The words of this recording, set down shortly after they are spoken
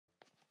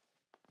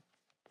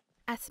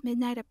As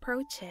midnight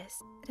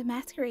approaches, the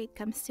masquerade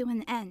comes to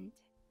an end.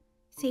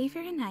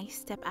 Xavier and I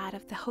step out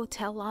of the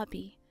hotel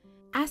lobby,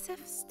 as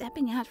if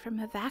stepping out from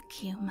a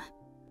vacuum.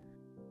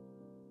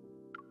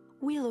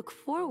 We look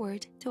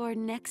forward to our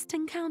next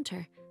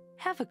encounter.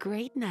 Have a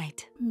great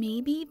night.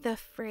 Maybe the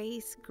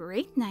phrase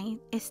 "great night"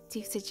 is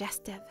too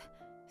suggestive.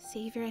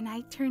 Xavier and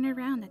I turn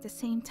around at the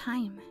same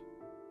time.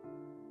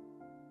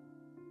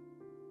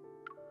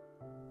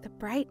 The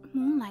bright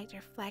moonlight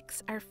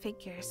reflects our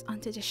figures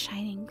onto the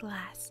shining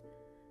glass.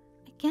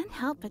 I can't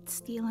help but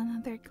steal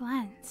another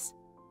glance.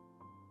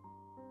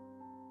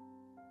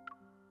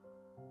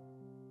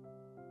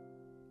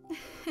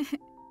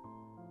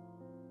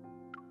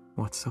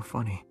 What's so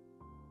funny?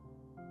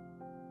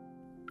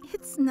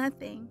 It's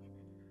nothing.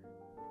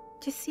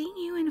 Just seeing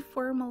you in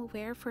formal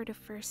wear for the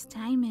first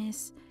time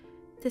is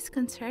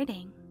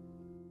disconcerting.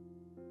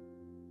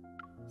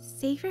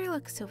 Xavier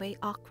looks away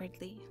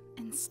awkwardly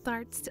and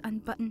starts to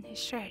unbutton his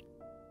shirt.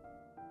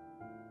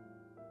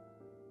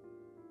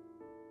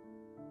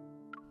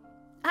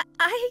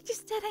 I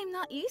just said I'm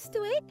not used to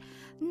it,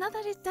 not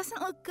that it doesn't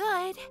look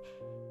good.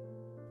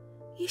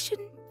 You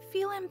shouldn't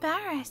feel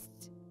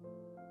embarrassed.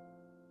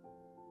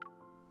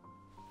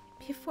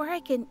 Before I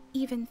can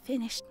even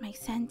finish my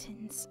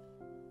sentence,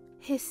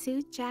 his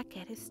suit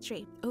jacket is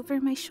draped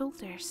over my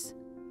shoulders.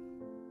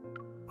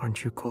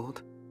 Aren't you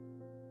cold?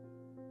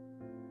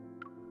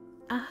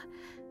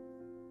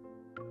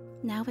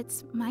 Now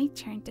it's my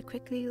turn to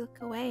quickly look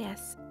away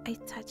as I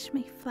touch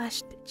my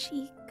flushed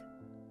cheek.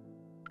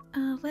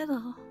 A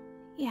little,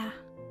 yeah.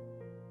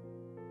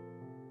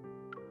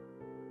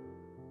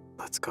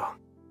 Let's go.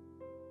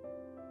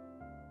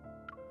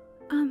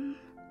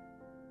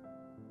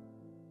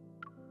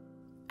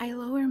 I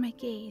lower my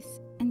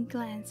gaze and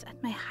glance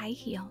at my high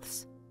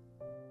heels.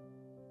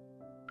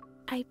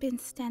 I've been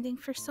standing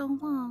for so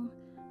long,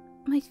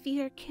 my feet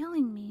are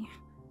killing me.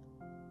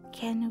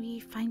 Can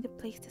we find a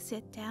place to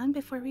sit down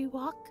before we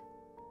walk?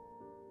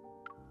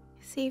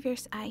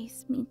 Xavier's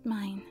eyes meet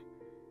mine.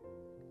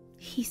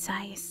 He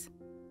sighs.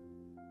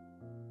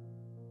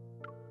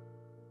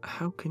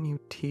 How can you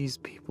tease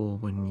people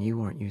when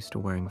you aren't used to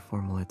wearing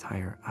formal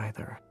attire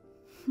either?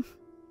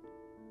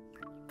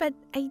 But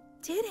I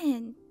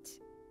didn't.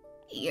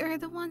 You're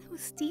the one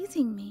who's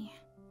teasing me.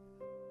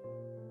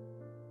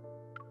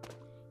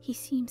 He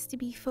seems to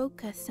be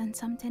focused on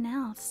something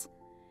else.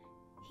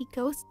 He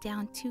goes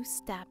down 2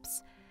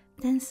 steps,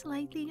 then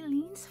slightly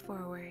leans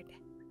forward.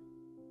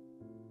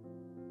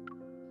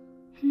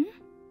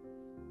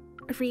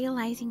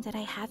 Realizing that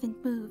I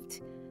haven't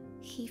moved,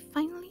 he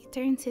finally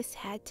turns his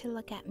head to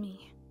look at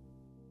me.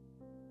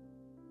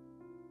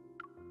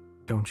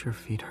 Don't your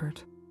feet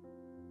hurt?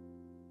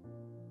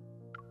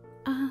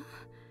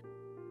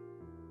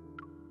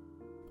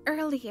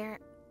 Earlier,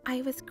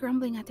 I was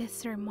grumbling at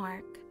his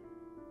remark,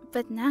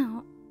 but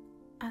now,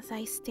 as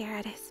I stare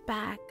at his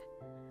back,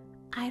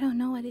 I don't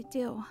know what to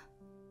do.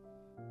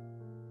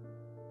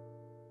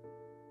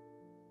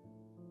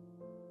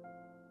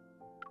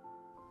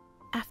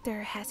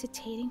 After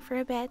hesitating for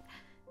a bit,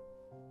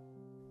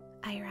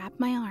 I wrap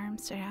my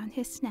arms around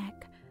his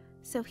neck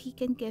so he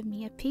can give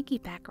me a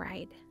piggyback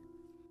ride.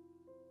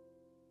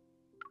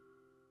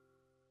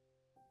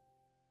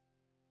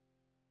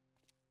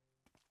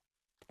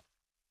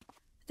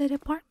 The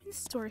department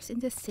stores in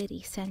the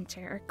city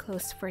center are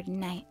closed for the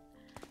night,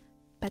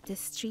 but the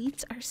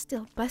streets are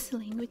still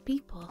bustling with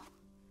people.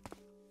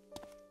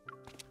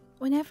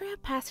 Whenever a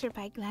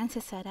passerby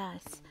glances at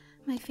us,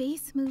 my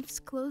face moves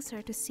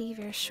closer to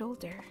Xavier's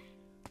shoulder.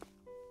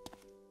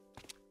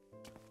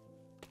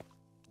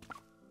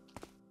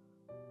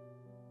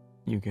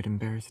 You get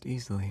embarrassed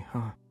easily,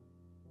 huh?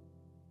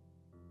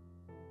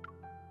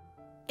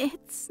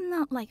 It's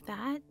not like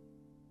that.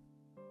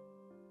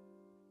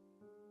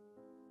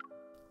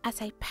 As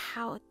I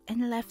pout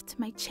and lift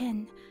my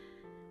chin,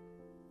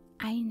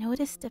 I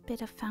noticed a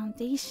bit of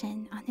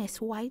foundation on his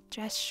white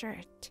dress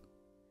shirt.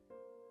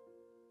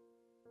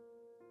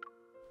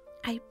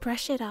 I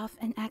brush it off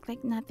and act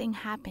like nothing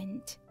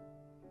happened.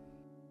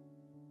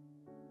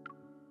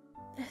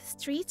 The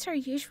streets are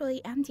usually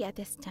empty at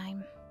this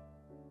time.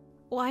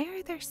 Why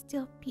are there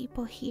still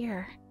people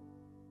here?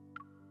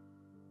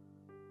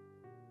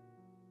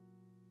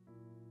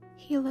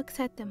 He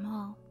looks at the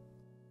mall,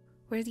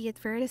 where the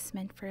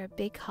advertisement for a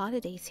big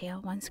holiday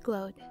sale once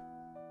glowed.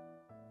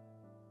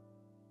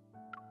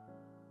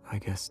 I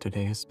guess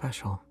today is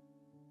special.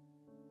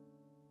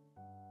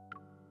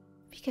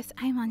 Because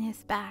I'm on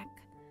his back,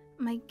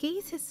 my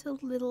gaze is a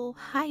little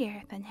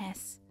higher than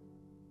his.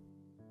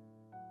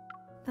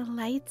 The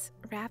lights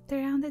wrapped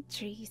around the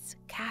trees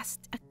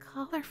cast a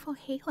colorful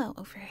halo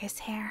over his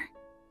hair.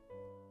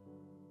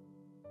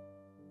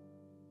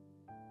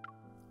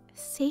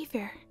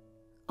 Xavier,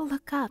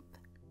 look up.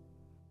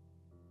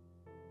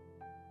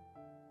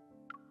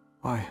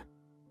 Why?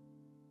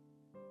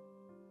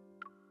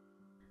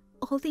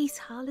 All these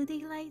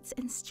holiday lights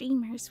and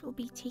streamers will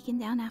be taken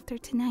down after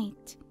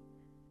tonight.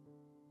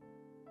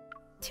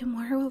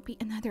 Tomorrow will be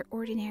another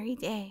ordinary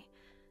day.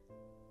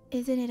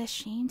 Isn't it a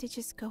shame to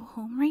just go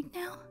home right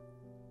now?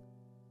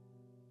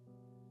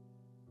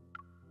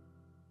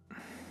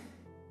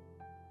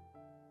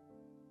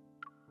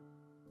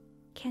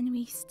 Can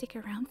we stick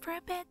around for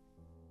a bit?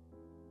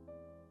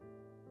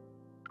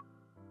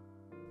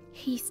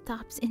 He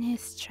stops in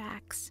his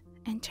tracks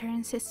and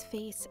turns his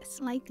face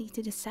slightly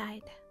to the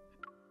side.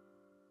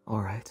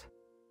 Alright.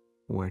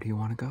 Where do you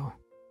want to go?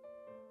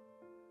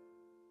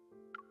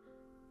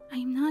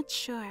 I'm not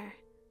sure.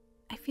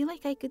 I feel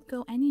like I could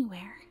go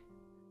anywhere.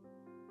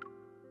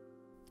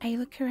 I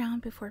look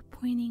around before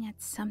pointing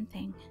at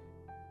something.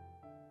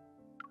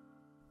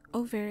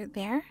 Over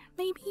there,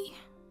 maybe?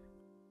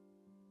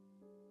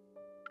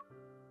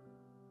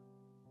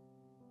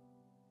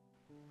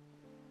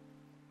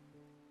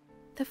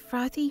 The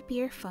frothy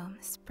beer foam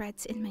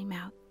spreads in my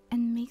mouth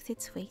and makes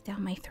its way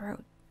down my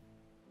throat.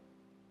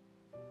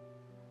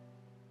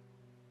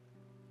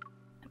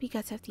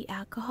 Because of the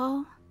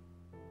alcohol,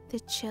 the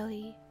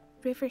chilly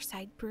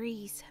riverside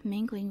breeze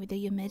mingling with the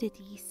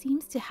humidity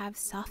seems to have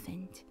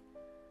softened.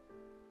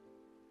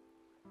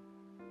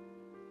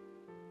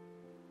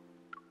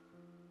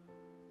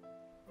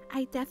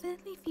 I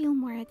definitely feel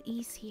more at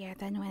ease here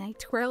than when I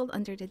twirled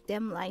under the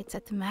dim lights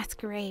at the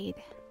masquerade.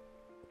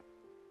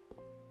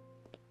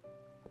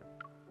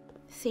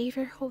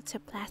 Xavier holds a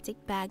plastic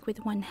bag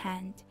with one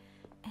hand,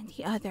 and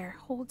the other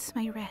holds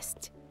my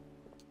wrist.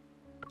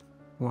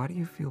 Why do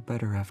you feel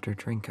better after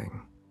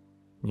drinking?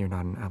 You're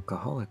not an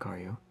alcoholic, are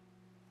you?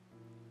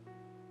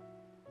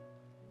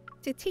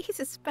 Today is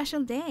a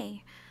special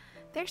day.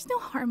 There's no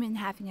harm in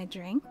having a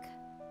drink.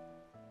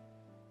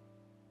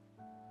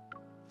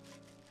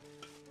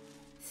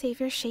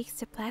 Xavier shakes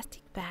the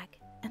plastic bag,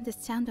 and the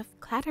sound of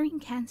clattering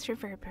cans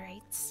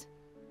reverberates.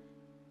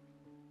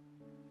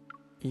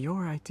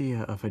 Your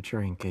idea of a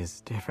drink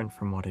is different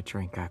from what a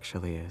drink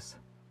actually is.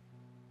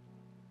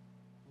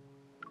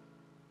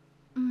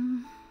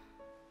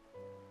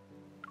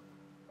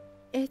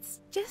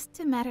 It's just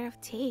a matter of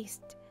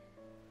taste.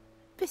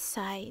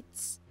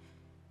 Besides,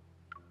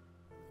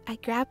 I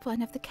grab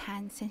one of the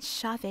cans and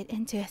shove it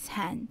into his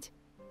hand.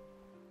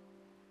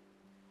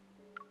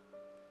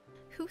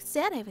 Who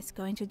said I was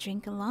going to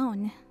drink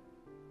alone?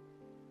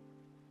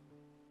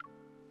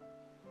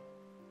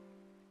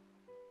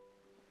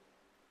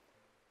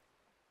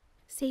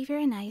 Xavier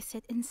and I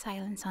sit in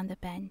silence on the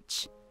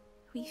bench.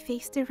 We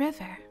face the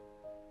river,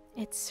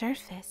 its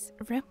surface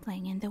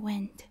rippling in the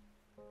wind.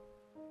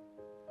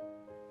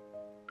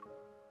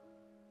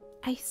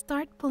 I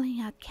start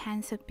pulling out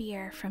cans of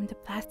beer from the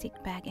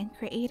plastic bag and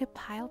create a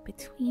pile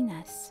between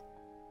us.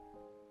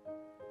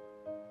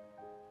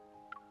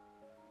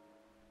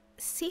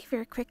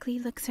 Xavier quickly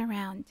looks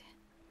around.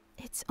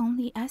 It's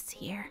only us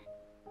here.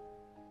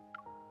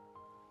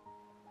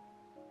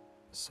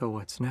 So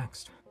what's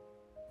next?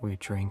 We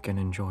drink and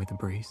enjoy the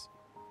breeze?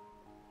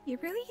 You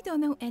really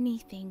don't know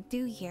anything,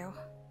 do you?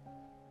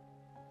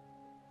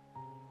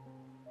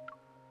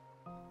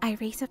 I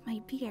raise up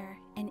my beer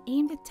and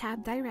aim the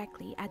tab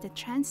directly at the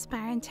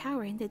transparent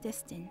tower in the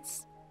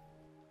distance.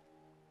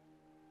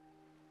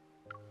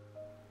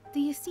 Do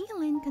you see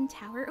Lincoln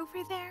Tower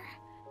over there?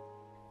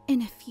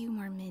 In a few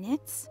more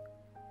minutes,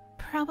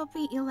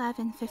 probably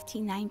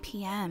 11:59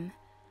 p.m.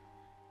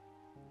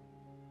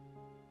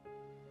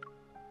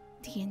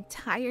 The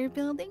entire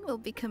building will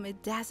become a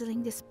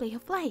dazzling display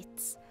of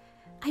lights.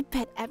 I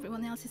bet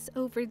everyone else is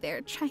over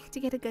there trying to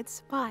get a good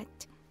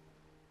spot.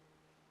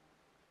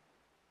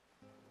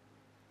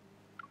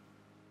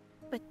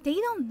 But they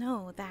don't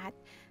know that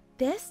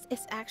this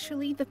is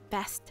actually the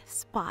best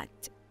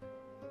spot.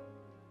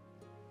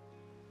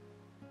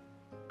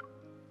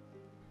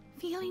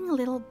 Feeling a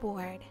little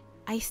bored,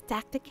 I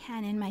stack the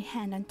can in my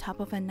hand on top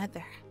of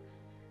another.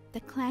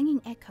 The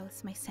clanging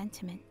echoes my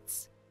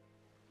sentiments.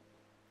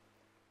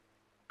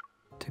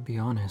 To be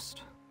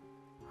honest,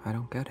 I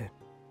don't get it.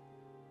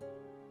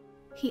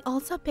 He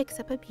also picks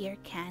up a beer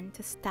can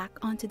to stack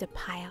onto the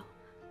pile.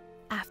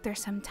 After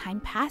some time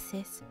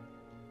passes,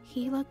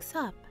 he looks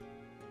up.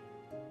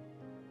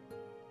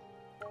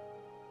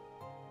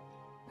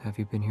 Have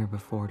you been here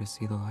before to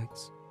see the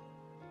lights?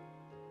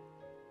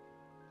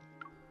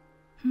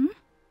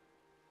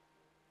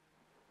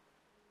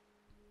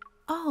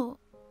 Oh,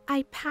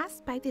 I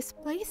passed by this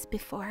place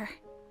before.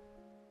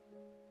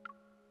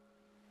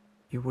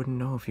 You wouldn't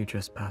know if you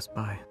just passed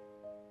by.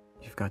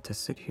 You've got to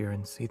sit here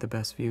and see the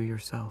best view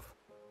yourself.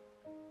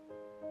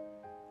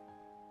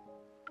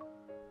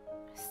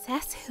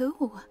 Says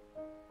who?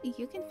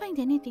 You can find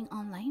anything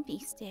online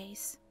these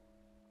days.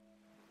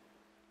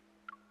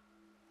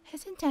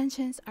 His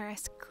intentions are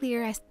as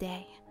clear as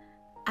day.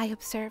 I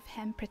observe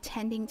him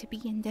pretending to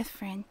be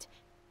indifferent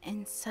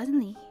and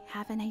suddenly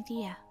have an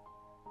idea.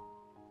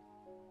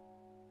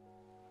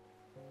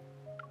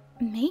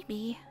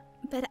 Maybe,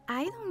 but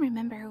I don't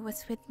remember who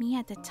was with me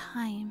at the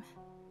time.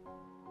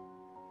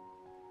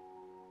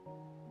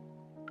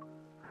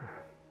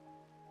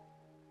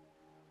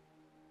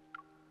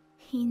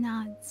 He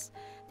nods,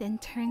 then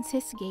turns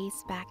his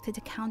gaze back to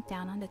the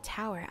countdown on the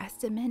tower as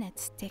the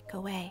minutes tick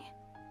away.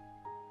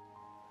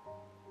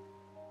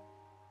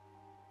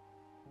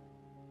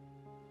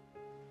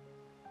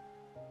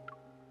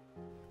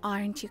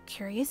 Aren't you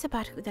curious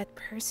about who that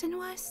person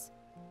was?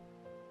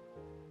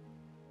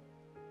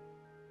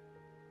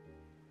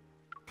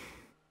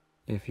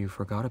 If you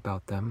forgot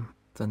about them,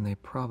 then they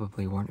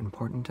probably weren't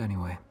important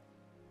anyway.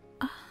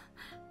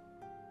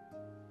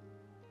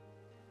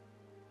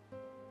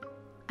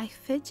 I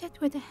fidget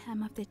with the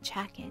hem of the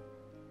jacket,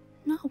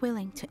 not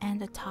willing to end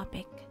the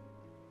topic.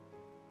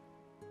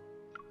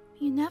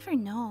 You never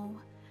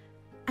know.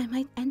 I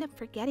might end up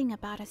forgetting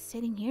about us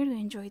sitting here to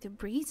enjoy the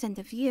breeze and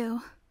the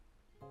view.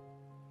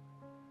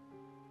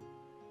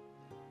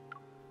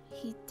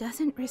 He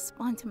doesn't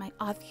respond to my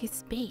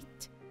obvious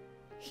bait.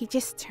 He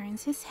just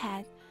turns his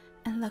head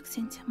and looks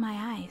into my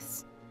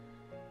eyes,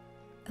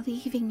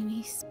 leaving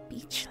me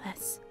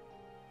speechless.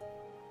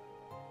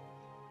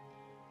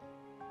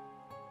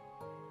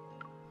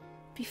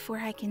 Before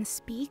I can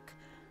speak,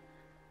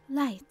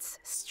 lights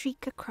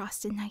streak across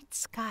the night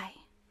sky.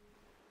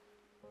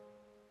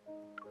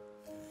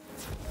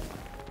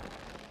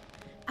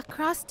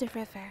 Across the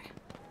river,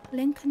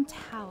 Lincoln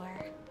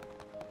Tower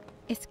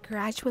is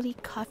gradually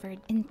covered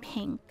in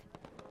pink.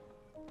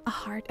 A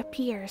heart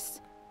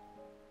appears,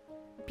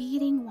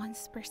 beating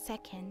once per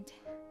second,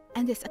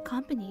 and is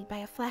accompanied by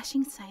a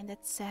flashing sign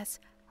that says,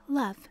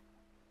 "Love."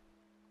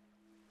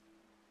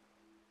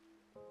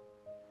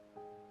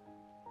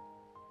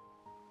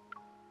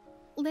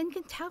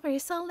 Lincoln Tower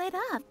is all lit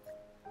up.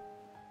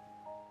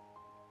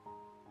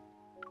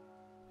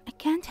 I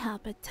can't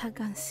help but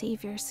tug on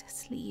Xavier's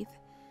sleeve,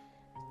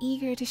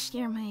 eager to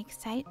share my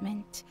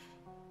excitement,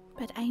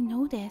 but I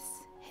notice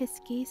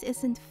his gaze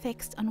isn't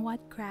fixed on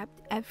what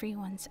grabbed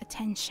everyone's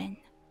attention.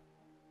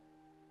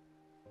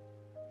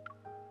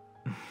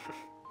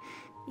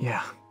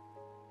 Yeah.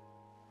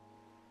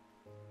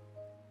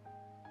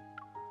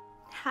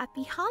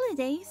 Happy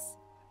holidays!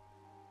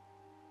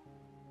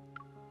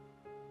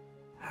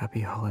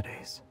 Happy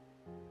holidays.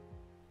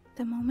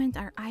 The moment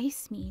our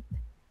eyes meet,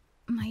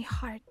 my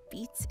heart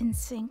beats in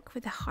sync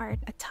with the heart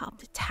atop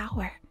the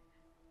tower.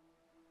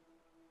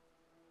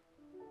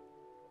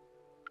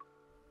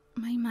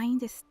 My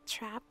mind is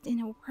trapped in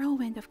a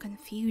whirlwind of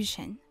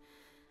confusion,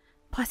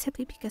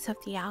 possibly because of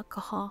the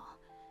alcohol.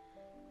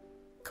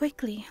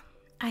 Quickly,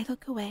 I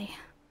look away.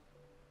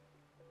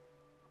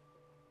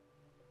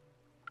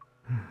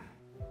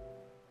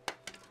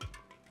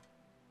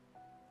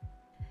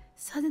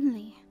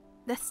 Suddenly,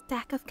 the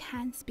stack of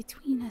cans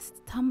between us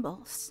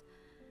tumbles,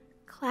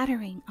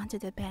 clattering onto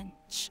the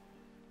bench.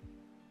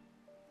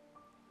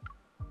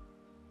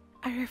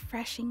 A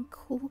refreshing,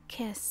 cool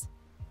kiss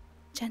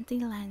gently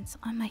lands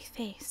on my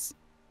face.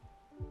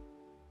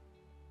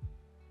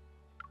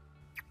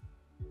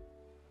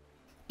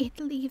 It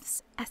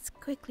leaves as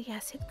quickly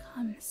as it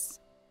comes.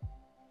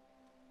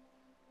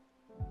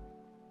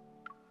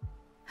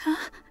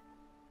 Huh?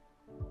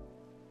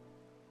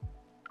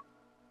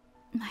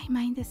 My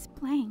mind is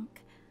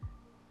blank.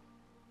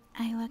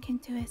 I look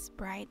into his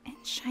bright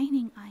and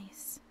shining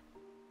eyes.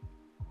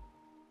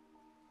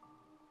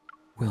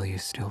 Will you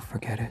still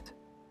forget it?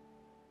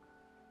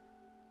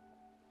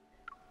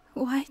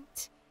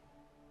 What?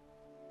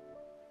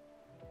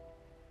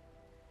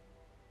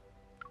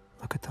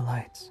 Look at the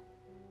lights.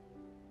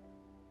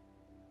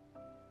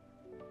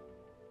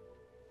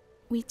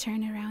 We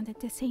turn around at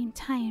the same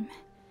time,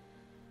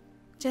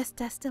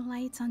 just as the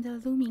lights on the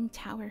looming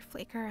tower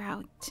flicker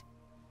out.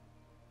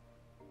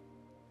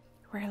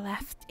 We're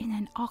left in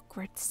an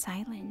awkward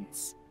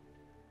silence.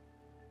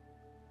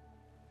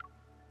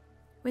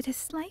 With a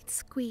slight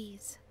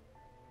squeeze,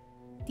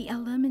 the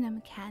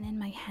aluminum can in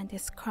my hand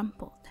is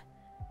crumpled,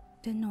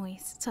 the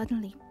noise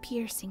suddenly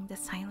piercing the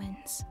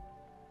silence.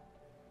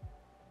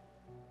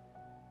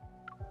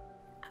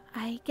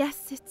 I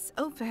guess it's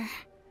over.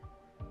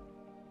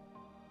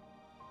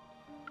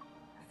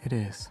 It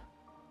is.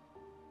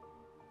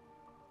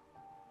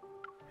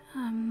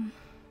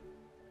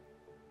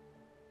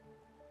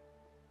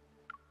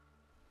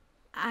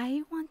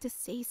 I want to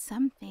say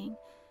something,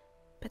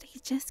 but I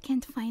just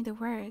can't find the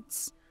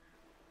words.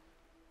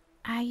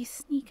 I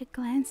sneak a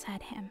glance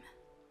at him.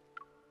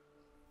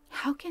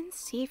 How can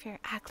Xavier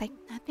act like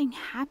nothing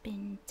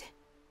happened?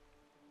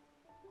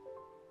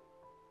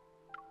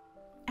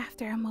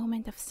 After a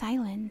moment of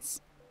silence,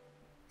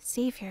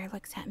 Xavier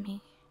looks at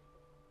me.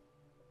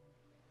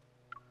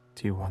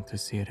 Do you want to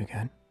see it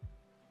again?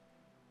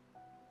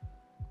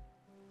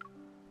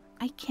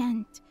 I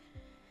can't.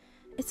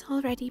 It's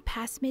already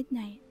past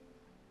midnight.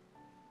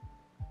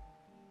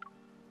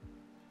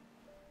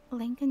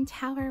 Lincoln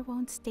Tower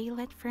won't stay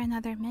lit for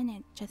another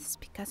minute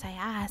just because I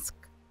ask.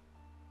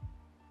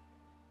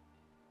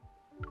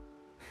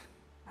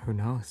 Who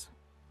knows?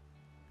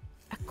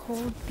 A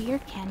cold beer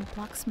can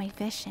blocks my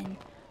vision.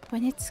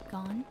 When it's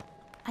gone,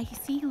 I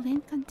see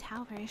Lincoln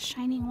Tower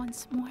shining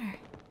once more.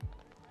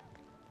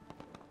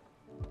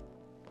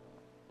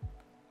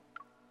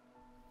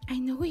 I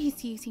know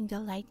he's using the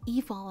light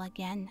evil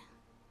again.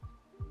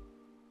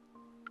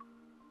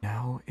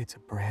 Now it's a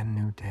brand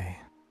new day.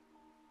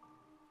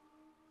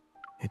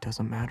 It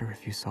doesn't matter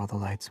if you saw the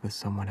lights with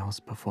someone else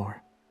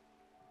before.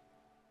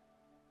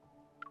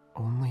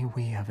 Only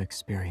we have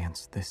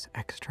experienced this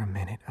extra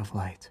minute of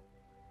light.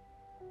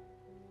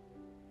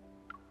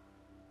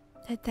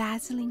 The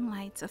dazzling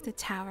lights of the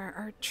tower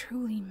are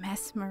truly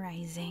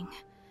mesmerizing.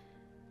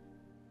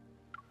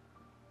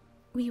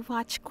 We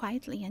watch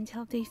quietly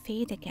until they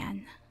fade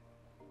again.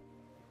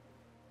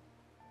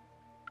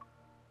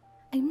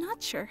 I'm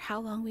not sure how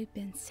long we've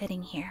been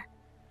sitting here.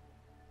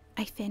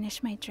 I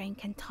finish my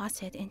drink and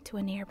toss it into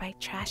a nearby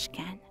trash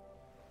can.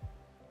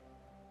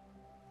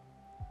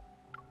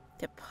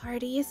 The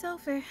party is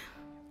over,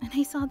 and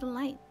I saw the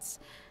lights.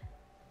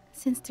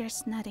 Since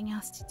there's nothing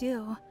else to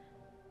do,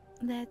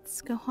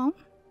 let's go home?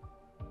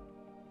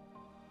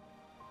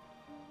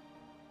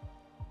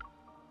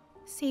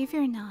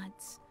 Xavier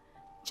nods.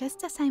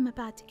 Just as I'm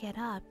about to get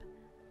up,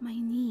 my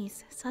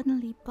knees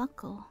suddenly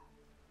buckle.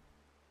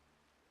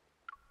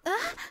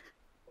 Ah!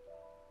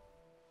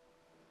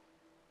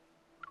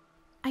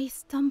 I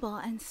stumble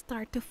and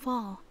start to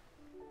fall.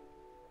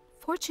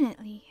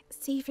 Fortunately,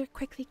 Xavier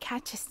quickly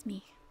catches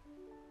me.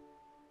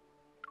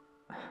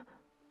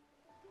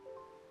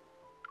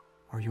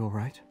 Are you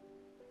alright?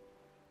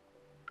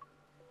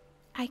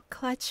 I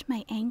clutch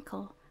my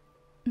ankle,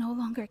 no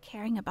longer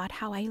caring about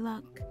how I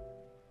look.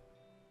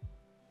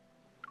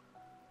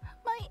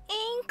 My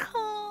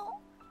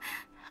ankle!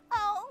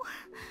 Ow!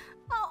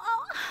 Ow,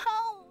 ow,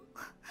 ow!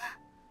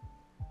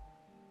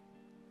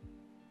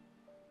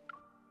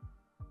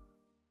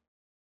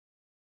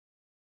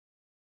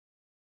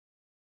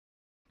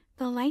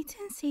 The lights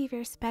in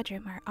Xavier's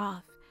bedroom are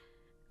off.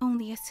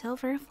 Only a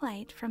silver of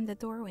light from the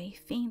doorway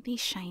faintly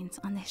shines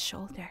on his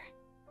shoulder.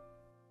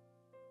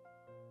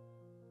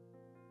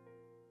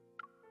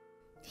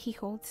 He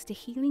holds the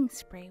healing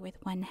spray with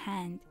one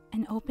hand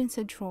and opens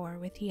a drawer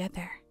with the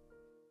other.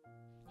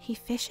 He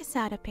fishes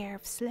out a pair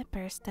of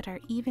slippers that are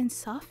even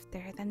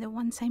softer than the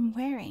ones I'm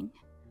wearing.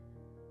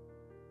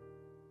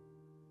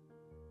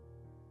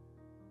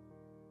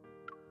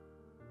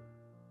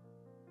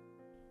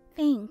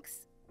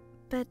 Thanks,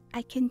 but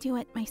I can do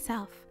it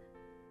myself.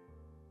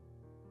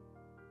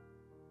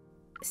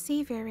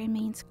 Xavier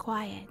remains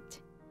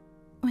quiet.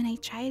 When I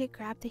try to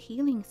grab the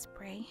healing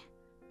spray,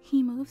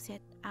 he moves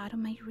it out of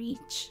my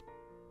reach.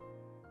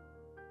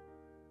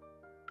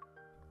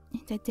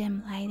 In the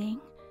dim lighting,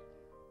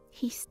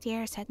 he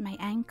stares at my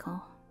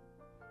ankle.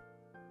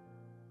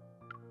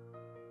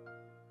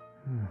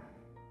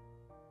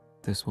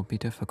 This will be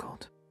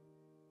difficult.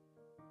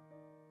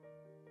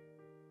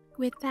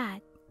 With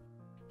that,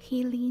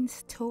 he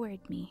leans toward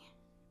me.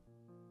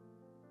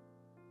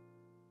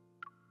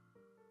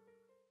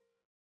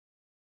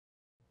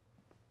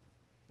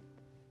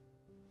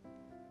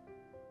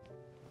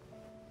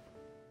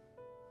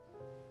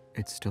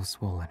 It's still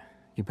swollen.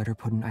 You better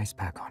put an ice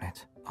pack on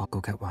it. I'll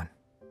go get one.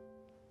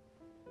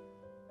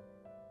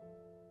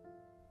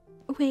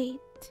 Wait.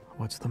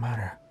 What's the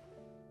matter?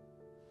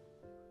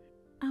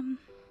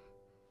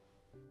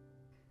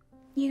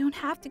 You don't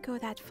have to go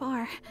that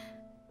far.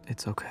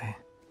 It's okay.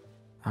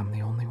 I'm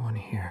the only one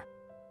here.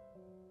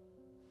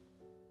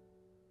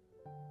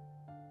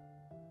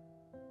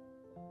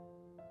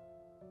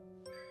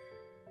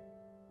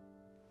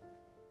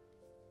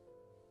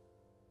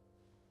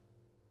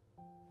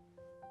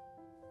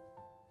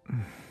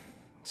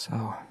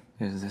 So,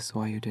 is this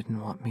why you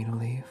didn't want me to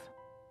leave?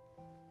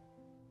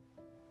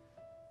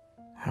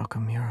 How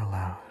come you're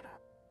allowed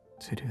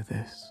to do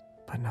this,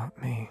 but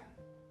not me?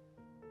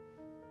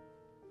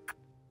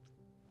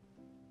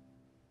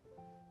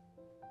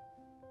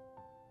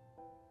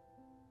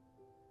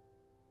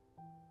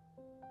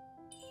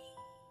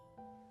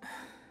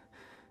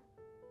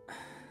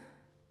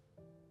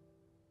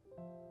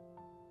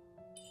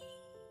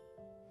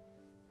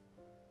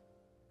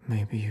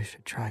 Maybe you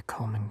should try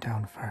calming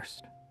down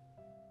first.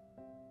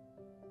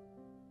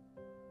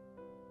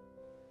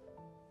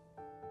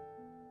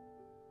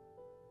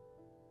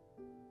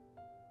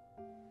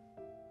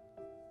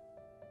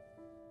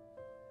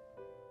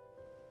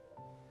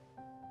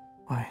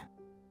 Why?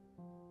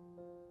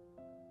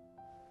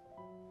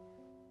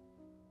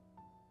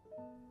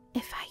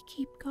 If I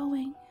keep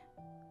going,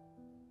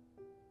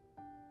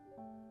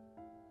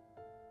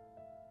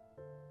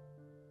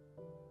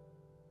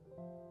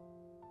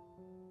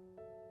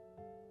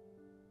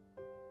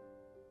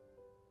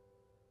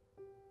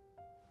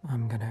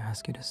 I'm gonna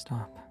ask you to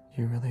stop.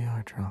 You really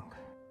are drunk.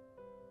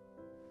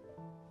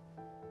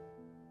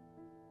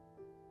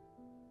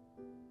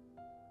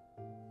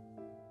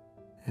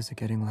 Is it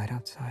getting light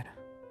outside?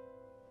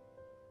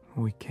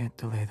 We can't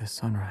delay the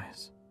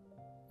sunrise,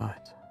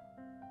 but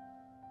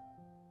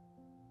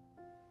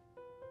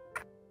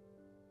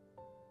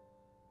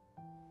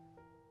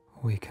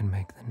we can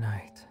make the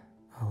night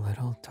a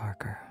little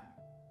darker.